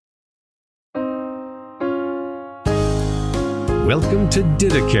Welcome to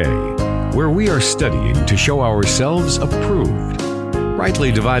Didache, where we are studying to show ourselves approved,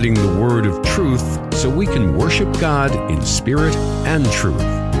 rightly dividing the word of truth so we can worship God in spirit and truth,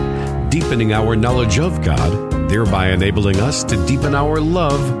 deepening our knowledge of God, thereby enabling us to deepen our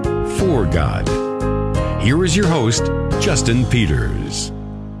love for God. Here is your host, Justin Peters.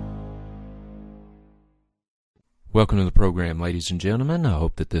 Welcome to the program, ladies and gentlemen. I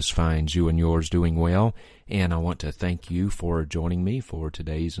hope that this finds you and yours doing well, and I want to thank you for joining me for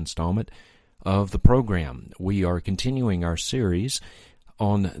today's installment of the program. We are continuing our series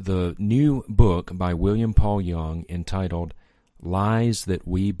on the new book by William Paul Young entitled Lies That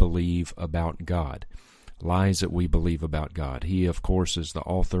We Believe About God. Lies That We Believe About God. He, of course, is the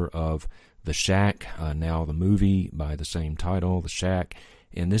author of The Shack, now the movie by the same title, The Shack,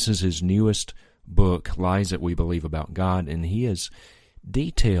 and this is his newest book, Lies That We Believe About God, and he has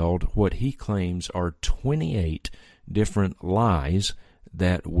detailed what he claims are 28 different lies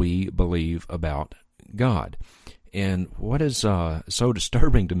that we believe about God. And what is so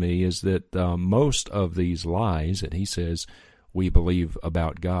disturbing to me is that most of these lies that he says we believe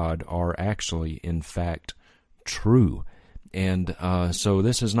about God are actually, in fact, true. And so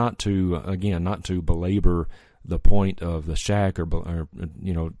this is not to belabor the point of The Shack or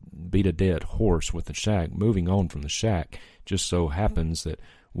beat a dead horse with The Shack. Moving on from The Shack, just so happens that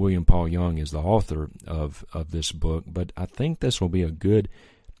William Paul Young is the author of this book, but I think this will be a good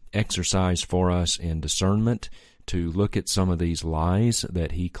exercise for us in discernment to look at some of these lies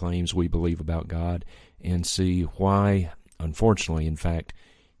that he claims we believe about God and see why, unfortunately, in fact,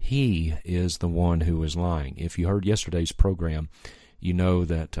 he is the one who is lying. If you heard yesterday's program, you know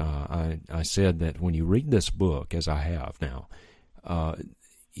that I said that when you read this book, as I have now,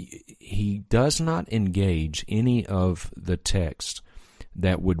 he does not engage any of the texts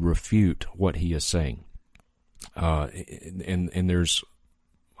that would refute what he is saying. And there's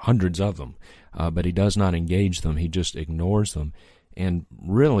hundreds of them, but he does not engage them. He just ignores them. And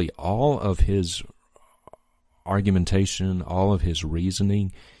really, all of his argumentation, all of his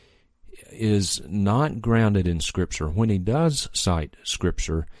reasoning is not grounded in Scripture. When he does cite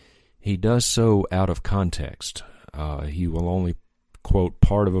Scripture, he does so out of context. He will only quote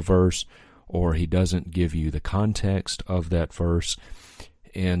part of a verse, or he doesn't give you the context of that verse.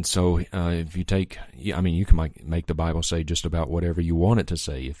 And so if you take, you can make the Bible say just about whatever you want it to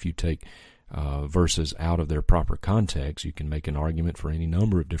say. If you take verses out of their proper context, you can make an argument for any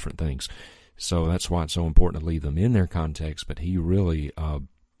number of different things. So that's why it's so important to leave them in their context, but he really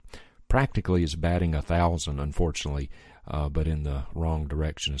practically is batting 1,000, unfortunately, but in the wrong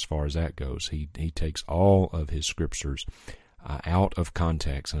direction as far as that goes. He takes all of his scriptures out of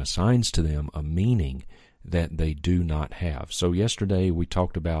context and assigns to them a meaning that they do not have. So yesterday we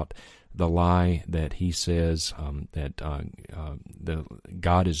talked about the lie that he says that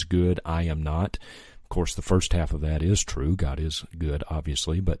God is good, I am not. Of course, the first half of that is true. God is good,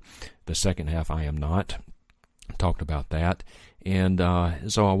 obviously, but the second half, I am not. Talked about that. And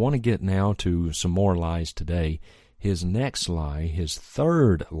so I want to get now to some more lies today. His next lie, his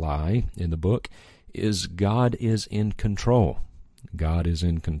third lie in the book, is God is in control. God is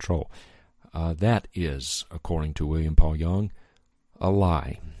in control. That is, according to William Paul Young, a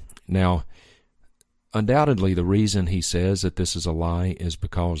lie. Now, undoubtedly the reason he says that this is a lie is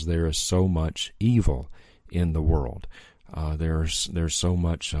because there is so much evil in the world. There's so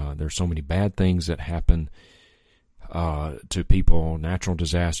many bad things that happen to people, natural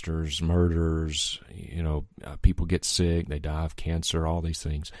disasters, murders, people get sick, they die of cancer, all these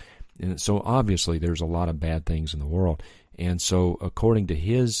things. And so obviously there's a lot of bad things in the world. And so according to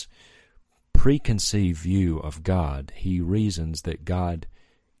his preconceived view of God, he reasons that God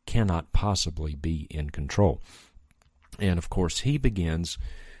cannot possibly be in control. And of course he begins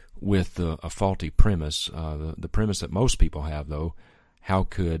with a faulty premise, the premise that most people have, though. How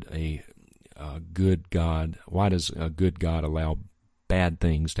could a good God, why does a good God allow bad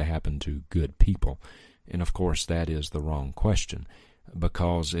things to happen to good people? And of course that is the wrong question,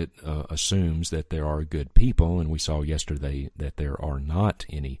 because it assumes that there are good people, and we saw yesterday that there are not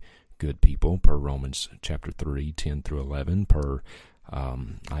any good people, per Romans chapter 3, 10 through 11, per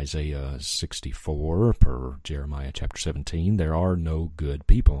Isaiah 64, per Jeremiah chapter 17. There are no good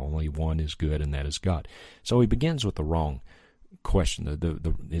people. Only one is good, and that is God. So he begins with the wrong question.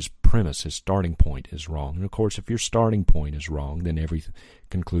 His premise, his starting point is wrong. And of course, if your starting point is wrong, then every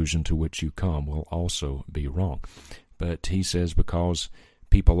conclusion to which you come will also be wrong. But he says because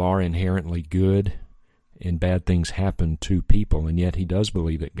people are inherently good and bad things happen to people, and yet he does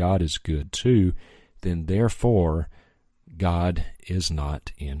believe that God is good too, then therefore God is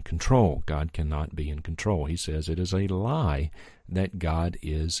not in control. God cannot be in control. He says it is a lie that God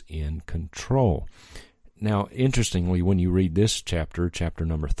is in control. Now, interestingly, when you read this chapter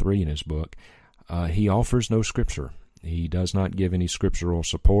number 3 in his book, he offers no scripture. He does not give any scriptural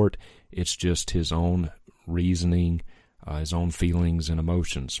support. It's just his own reasoning, his own feelings and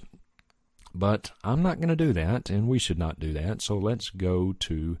emotions. But I'm not going to do that, and we should not do that, so let's go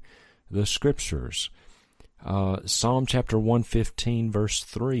to the scriptures. Psalm chapter 115, verse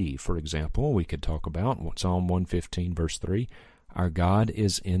 3, for example, we could talk about Psalm 115, verse 3. Our God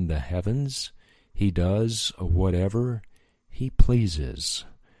is in the heavens. He does whatever he pleases.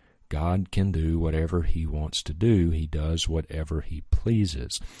 God can do whatever he wants to do. He does whatever he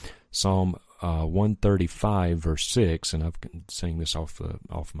pleases. Psalm 135, verse 6, and I've been saying this off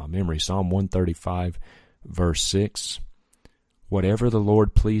my memory. Psalm 135, verse 6. Whatever the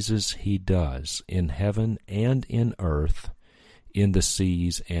Lord pleases, he does, in heaven and in earth, in the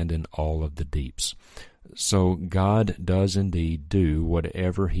seas and in all of the deeps. So God does indeed do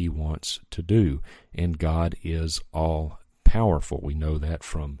whatever he wants to do, and God is all-powerful. We know that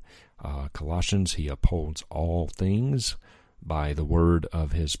from Colossians. He upholds all things by the word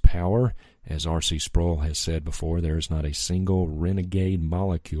of his power. As R.C. Sproul has said before, there is not a single renegade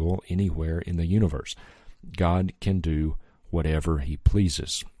molecule anywhere in the universe. God can do whatever he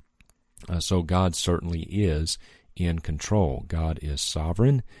pleases. So God certainly is in control. God is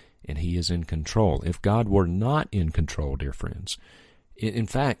sovereign, and he is in control. If God were not in control, dear friends, in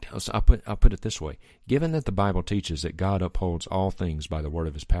fact, I'll put it this way. Given that the Bible teaches that God upholds all things by the word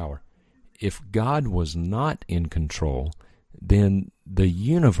of his power, if God was not in control, then the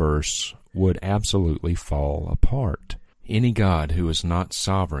universe would absolutely fall apart. Any God who is not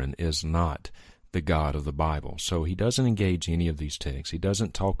sovereign is not the God of the Bible. So he doesn't engage any of these texts. He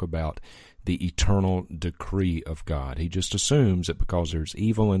doesn't talk about the eternal decree of God. He just assumes that because there's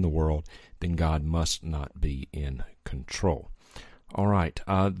evil in the world, then God must not be in control. All right,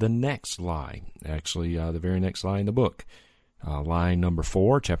 the next lie, actually the very next lie in the book, lie number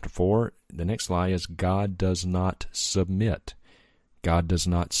 4, chapter 4, the next lie is God does not submit. God does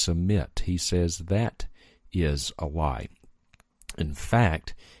not submit. He says that is a lie. In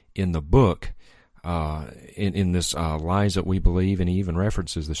fact, in the book, in this Lies That We Believe, and he even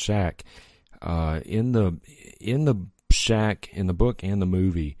references the shack, in the shack, in the book and the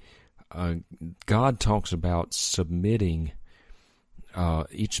movie, God talks about submitting.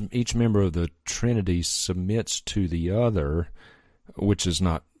 Each member of the Trinity submits to the other, which is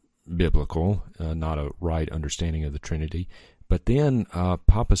not biblical, not a right understanding of the Trinity. But then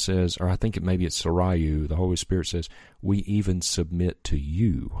Papa says, or I think maybe it's Sarayu, the Holy Spirit says, we even submit to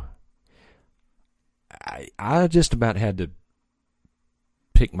you. I just about had to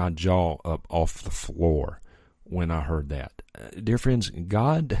pick my jaw up off the floor when I heard that. Dear friends,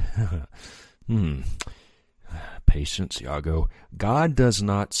 God, patience, Iago. God does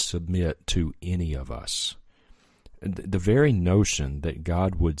not submit to any of us. The very notion that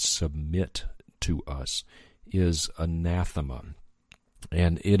God would submit to us is anathema.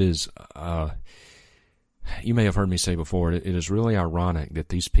 And it is, you may have heard me say before, it is really ironic that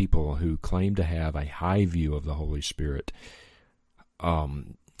these people who claim to have a high view of the Holy Spirit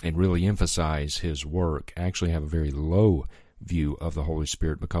and really emphasize his work actually have a very low view of the Holy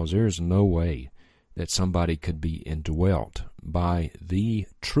Spirit, because there is no way that somebody could be indwelt by the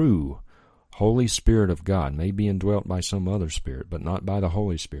true Holy Spirit of God, may be indwelt by some other spirit, but not by the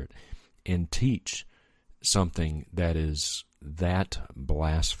Holy Spirit, and teach something that is that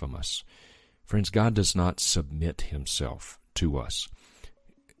blasphemous. Friends, God does not submit himself to us.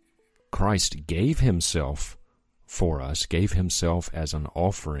 Christ gave himself for us, gave himself as an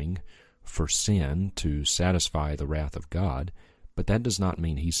offering for sin to satisfy the wrath of God, but that does not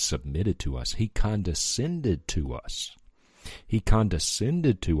mean he submitted to us. He condescended to us. He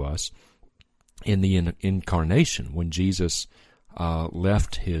condescended to us in the incarnation, when Jesus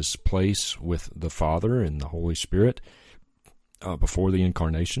left his place with the Father and the Holy Spirit before the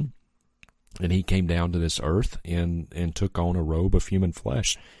incarnation, and he came down to this earth and took on a robe of human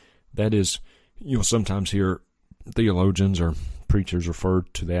flesh. That is, you'll sometimes hear theologians or preachers refer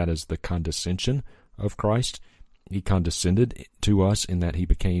to that as the condescension of Christ. He condescended to us in that he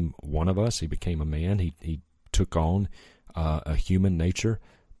became one of us. He became a man. He took on a human nature,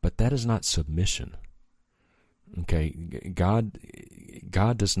 but that is not submission. Okay, God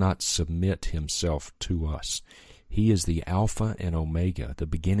does not submit himself to us. He is the Alpha and Omega, the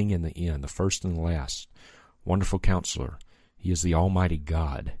beginning and the end, the first and the last, wonderful counselor. He is the Almighty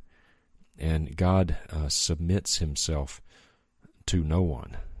God, and God submits himself to no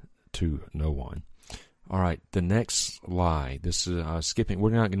one, All right, the next lie. This is skipping. We're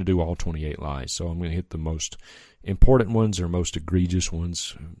not going to do all 28 lies, so I'm going to hit the most important ones or most egregious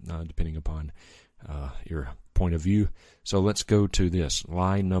ones, depending upon your point of view. So let's go to this.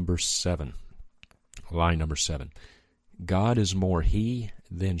 Lie number 7. Lie number 7. God is more he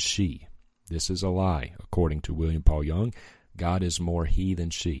than she. This is a lie, according to William Paul Young. God is more he than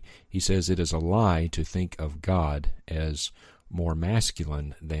she. He says it is a lie to think of God as more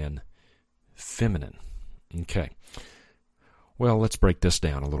masculine than feminine. Okay. Well, let's break this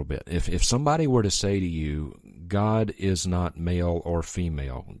down a little bit. If somebody were to say to you, God is not male or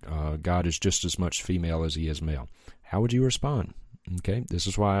female, God is just as much female as he is male, how would you respond? Okay, this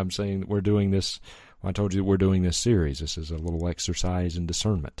is why I'm saying that we're doing this. I told you that we're doing this series. This is a little exercise in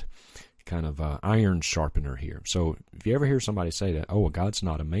discernment, kind of iron sharpener here. So if you ever hear somebody say that, oh, well, God's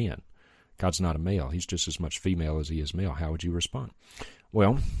not a man, God's not a male, he's just as much female as he is male, how would you respond?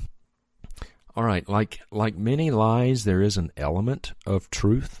 Well, all right, like many lies, there is an element of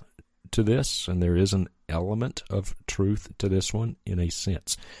truth to this, and there is an element of truth to this one in a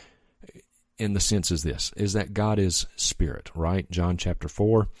sense. In the sense is this, is that God is spirit, right? John chapter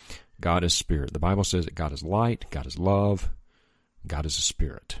 4, God is spirit. The Bible says that God is light, God is love, God is a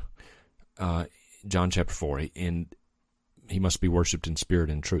spirit. John chapter 4, and he must be worshipped in spirit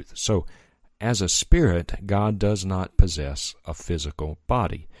and truth. So, as a spirit, God does not possess a physical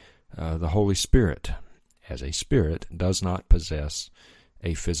body. The Holy Spirit, as a spirit, does not possess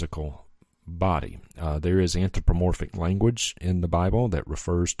a physical body. There is anthropomorphic language in the Bible that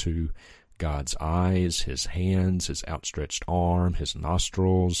refers to God's eyes, his hands, his outstretched arm, his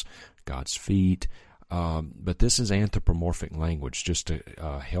nostrils, God's feet. But this is anthropomorphic language just to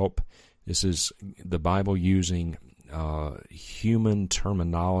help. This is the Bible using human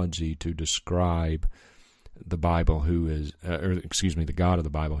terminology to describe the Bible who is, the God of the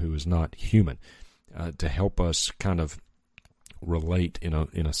Bible who is not human, to help us kind of relate in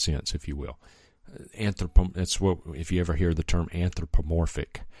a sense, if you will. That's what, if you ever hear the term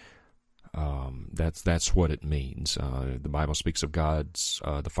anthropomorphic, that's what it means. The Bible speaks of God's,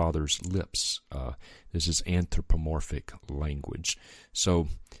 the Father's lips. This is anthropomorphic language. So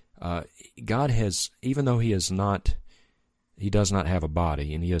God has, even though he does not have a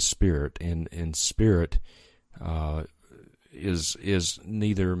body, and he is spirit, and spirit is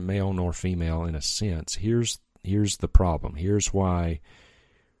neither male nor female in a sense. Here's the problem. Here's why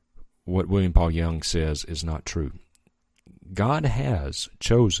what William Paul Young says is not true. God has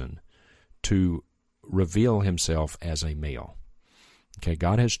chosen to reveal himself as a male. Okay,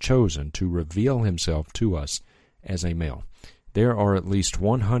 God has chosen to reveal himself to us as a male. There are at least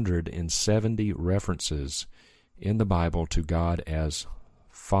 170 references in the Bible to God as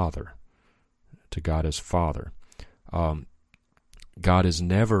Father. To God as Father. God is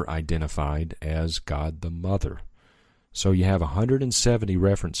never identified as God the Mother. So you have 170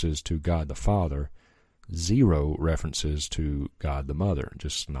 references to God the Father, 0 references to God the Mother,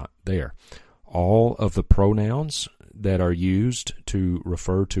 just not there. All of the pronouns that are used to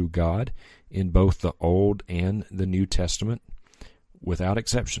refer to God in both the Old and the New Testament, without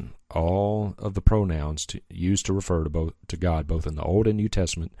exception, all of the pronouns used to refer to God, both in the Old and New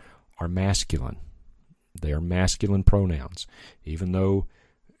Testament, are masculine. They are masculine pronouns. Even though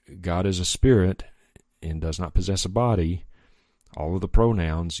God is a spirit and does not possess a body, all of the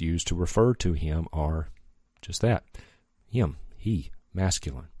pronouns used to refer to him are just that. Him, he,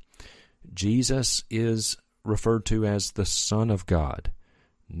 masculine. Jesus is referred to as the Son of God,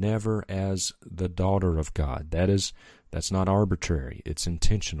 never as the daughter of God. That's not arbitrary. It's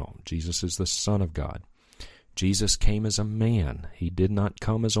intentional. Jesus is the Son of God. Jesus came as a man. He did not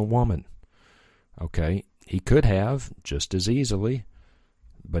come as a woman. Okay, he could have just as easily,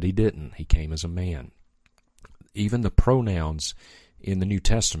 but he didn't. He came as a man. Even the pronouns in the New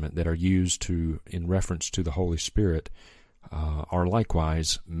Testament that are used in reference to the Holy Spirit are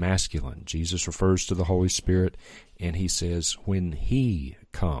likewise masculine. Jesus refers to the Holy Spirit, and he says, when he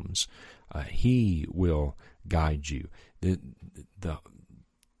comes, he will guide you. The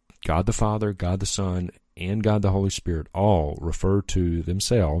God the Father, God the Son, and God the Holy Spirit all refer to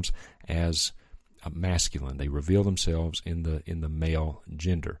themselves as masculine. They reveal themselves in the male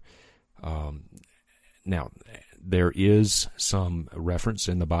gender. Now, there is some reference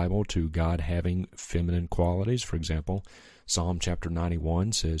in the Bible to God having feminine qualities. For example, Psalm chapter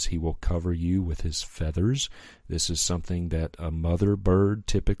 91 says he will cover you with his feathers. This is something that a mother bird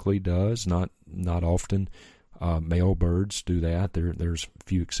typically does, not often. Male birds do that. There's a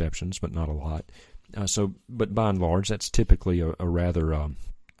few exceptions, but not a lot. But by and large, that's typically a rather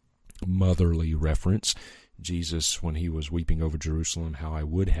motherly reference. Jesus, when he was weeping over Jerusalem, how I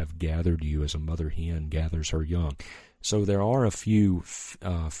would have gathered you as a mother hen gathers her young. So there are a few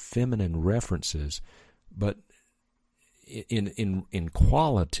feminine references, but in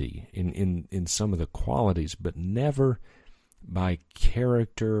quality, in some of the qualities, but never by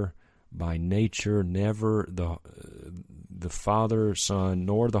character, by nature. Never the Father, Son,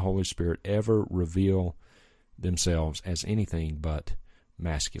 nor the Holy Spirit ever reveal themselves as anything but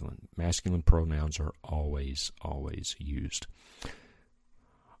masculine. Masculine pronouns are always used.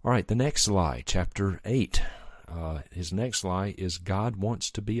 All right, the next lie, chapter 8. His next lie is God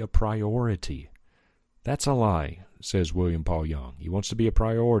wants to be a priority. That's a lie, says William Paul Young. He wants to be a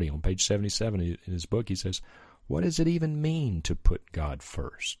priority. On page 77 in his book, he says, what does it even mean to put God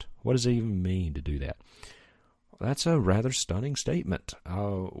first? What does it even mean to do that? That's a rather stunning statement.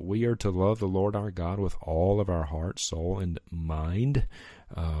 We are to love the Lord our God with all of our heart, soul, and mind.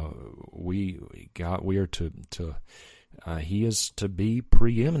 We are to He is to be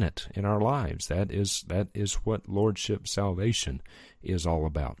preeminent in our lives. That is what Lordship salvation is all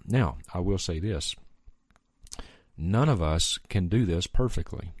about. Now, I will say this. None of us can do this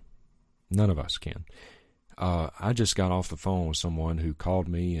perfectly. None of us can. I just got off the phone with someone who called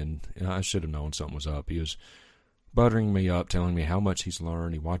me, and I should have known something was up. He was buttering me up, telling me how much he's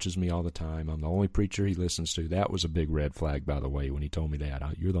learned. He watches me all the time. I'm the only preacher he listens to. That was a big red flag, by the way, when he told me that.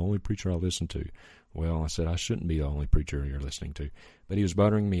 You're the only preacher I listen to. Well, I said, I shouldn't be the only preacher you're listening to. But he was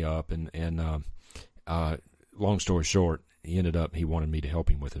buttering me up, and long story short, he wanted me to help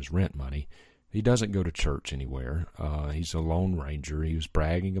him with his rent money. He doesn't go to church anywhere. He's a lone ranger. He was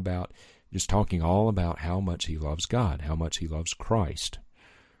bragging about, just talking all about how much he loves God, how much he loves Christ.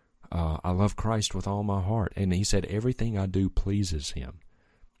 I love Christ with all my heart. And he said, everything I do pleases him.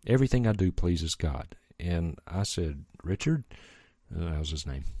 Everything I do pleases God. And I said, Richard, that was his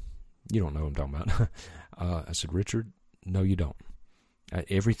name. You don't know what I'm talking about. I said, Richard, no, you don't.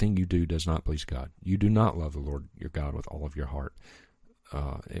 Everything you do does not please God. You do not love the Lord your God with all of your heart,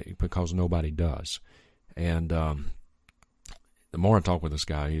 because nobody does. And the more I talked with this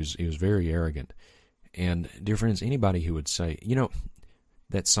guy, he was very arrogant. And, dear friends, anybody who would say,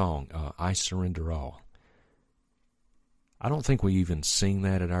 that song, I Surrender All. I don't think we even sing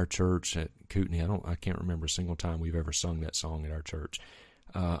that at our church at Kootenai. I can't remember a single time we've ever sung that song at our church.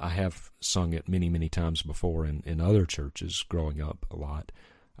 I have sung it many, many times before in other churches growing up a lot.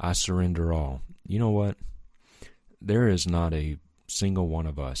 I surrender all. You know what? There is not a single one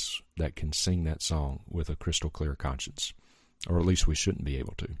of us that can sing that song with a crystal clear conscience, or at least we shouldn't be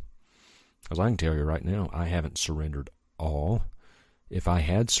able to. Because I can tell you right now, I haven't surrendered all. If I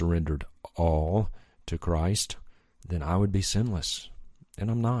had surrendered all to Christ, then I would be sinless. And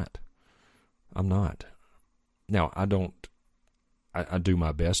I'm not. I'm not. Now, I do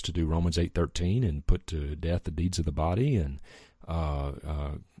my best to do Romans 8:13 and put to death the deeds of the body and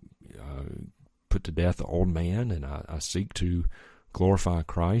put to death the old man, and I seek to glorify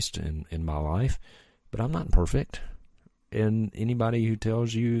Christ in my life. But I'm not perfect. And anybody who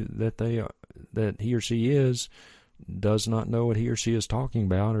tells you that he or she is does not know what he or she is talking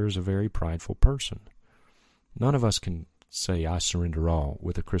about, or is a very prideful person. None of us can say, I surrender all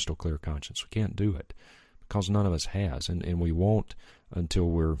with a crystal clear conscience. We can't do it because none of us has, and we won't until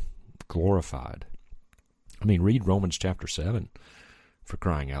we're glorified. I mean, read Romans chapter 7, for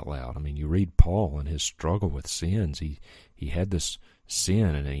crying out loud. I mean, you read Paul and his struggle with sins. He had this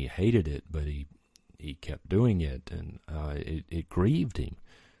sin and he hated it, but he kept doing it, and it grieved him.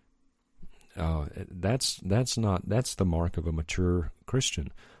 That's the mark of a mature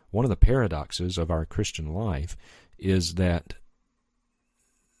Christian. One of the paradoxes of our Christian life is that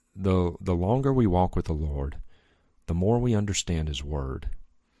the longer we walk with the Lord, the more we understand His Word,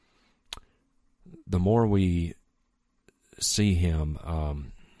 the more we see Him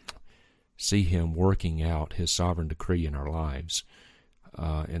working out His sovereign decree in our lives,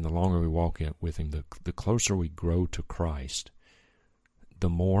 and the longer we walk with Him, the closer we grow to Christ, the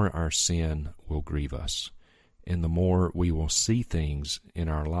more our sin will grieve us, and the more we will see things in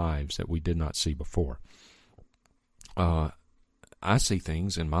our lives that we did not see before. I see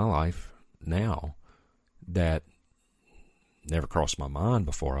things in my life now that never crossed my mind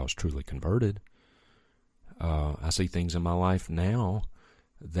before I was truly converted. I see things in my life now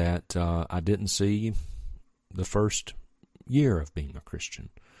that I didn't see the first year of being a Christian.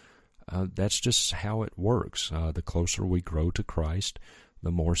 That's just how it works. The closer we grow to Christ,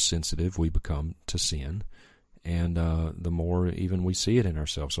 the more sensitive we become to sin, and the more even we see it in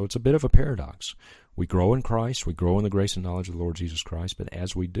ourselves. So it's a bit of a paradox. We grow in Christ, we grow in the grace and knowledge of the Lord Jesus Christ, but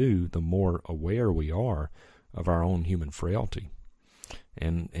as we do, the more aware we are of our own human frailty.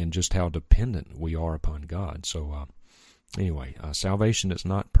 and just how dependent we are upon God. So anyway, salvation is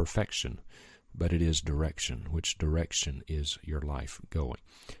not perfection, but it is direction. Which direction is your life going?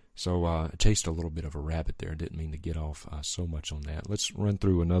 So I chased a little bit of a rabbit there. Didn't mean to get off so much on that. Let's run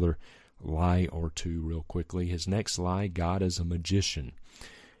through another lie or two real quickly. His next lie: God is a magician.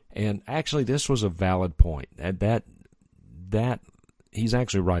 And actually, this was a valid point. That he's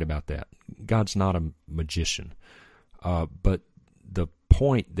actually right about that. God's not a magician. But the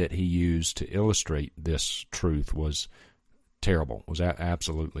point that he used to illustrate this truth was terrible. Was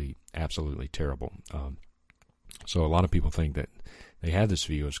absolutely terrible. So a lot of people think that they have this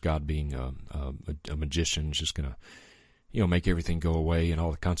view as God being a magician, just going to, make everything go away and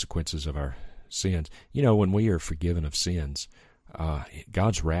all the consequences of our sins. When we are forgiven of sins,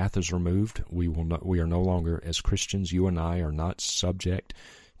 God's wrath is removed. We are no longer, as Christians, you and I are not subject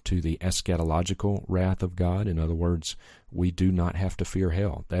to the eschatological wrath of God. In other words, we do not have to fear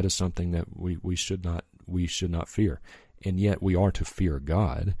hell. That is something that we should not fear. And yet we are to fear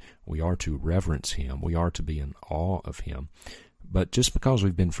God. We are to reverence Him. We are to be in awe of Him. But just because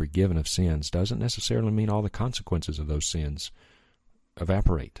we've been forgiven of sins doesn't necessarily mean all the consequences of those sins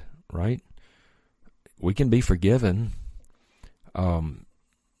evaporate, right? We can be forgiven and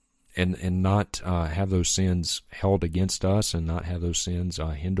not have those sins held against us, and not have those sins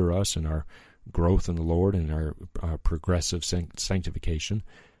hinder us in our growth in the Lord and our progressive sanctification.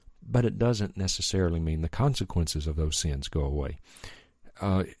 But it doesn't necessarily mean the consequences of those sins go away.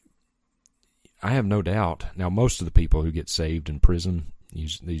 I have no doubt. Now, most of the people who get saved in prison,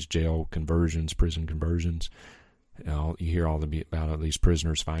 these jail conversions, prison conversions, you hear all about these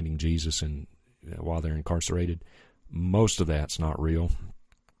prisoners finding Jesus while they're incarcerated. Most of that's not real.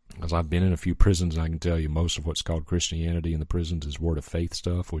 Because I've been in a few prisons, and I can tell you most of what's called Christianity in the prisons is word of faith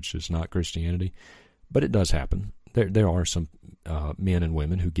stuff, which is not Christianity. But it does happen. There are some men and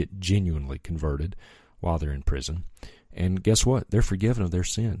women who get genuinely converted while they're in prison. And guess what? They're forgiven of their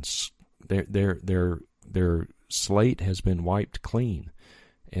sins. Their slate has been wiped clean,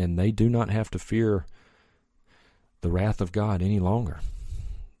 and they do not have to fear the wrath of God any longer.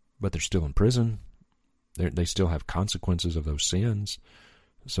 But they're still in prison. They still have consequences of those sins.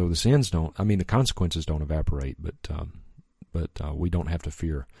 So the consequences don't evaporate, but we don't have to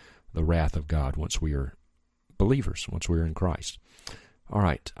fear the wrath of God once we are believers, once we're in Christ. All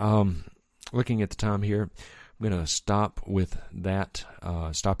right, looking at the time here, I'm going to stop with that,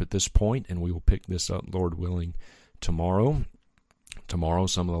 stop at this point, and we will pick this up, Lord willing, tomorrow. Tomorrow,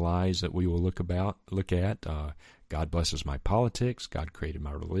 some of the lies that we will look at. God blesses my politics. God created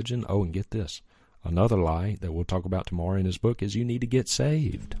my religion. Oh, and get this. Another lie that we'll talk about tomorrow in his book is you need to get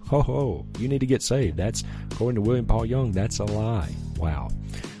saved. You need to get saved. That's, according to William Paul Young, that's a lie. Wow.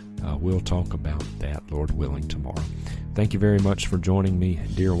 We'll talk about that, Lord willing, tomorrow. Thank you very much for joining me,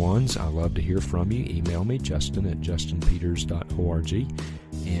 dear ones. I love to hear from you. Email me, justin@justinpeters.org.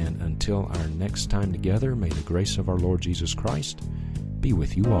 And until our next time together, may the grace of our Lord Jesus Christ be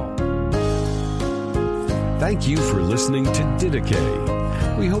with you all. Thank you for listening to Didache.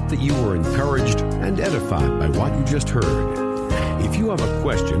 We hope that you were encouraged and edified by what you just heard. If you have a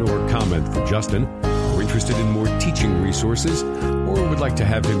question or comment for Justin, or interested in more teaching resources, or would like to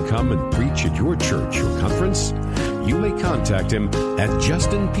have him come and preach at your church or conference, you may contact him at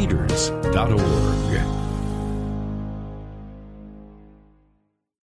justinpeters.org.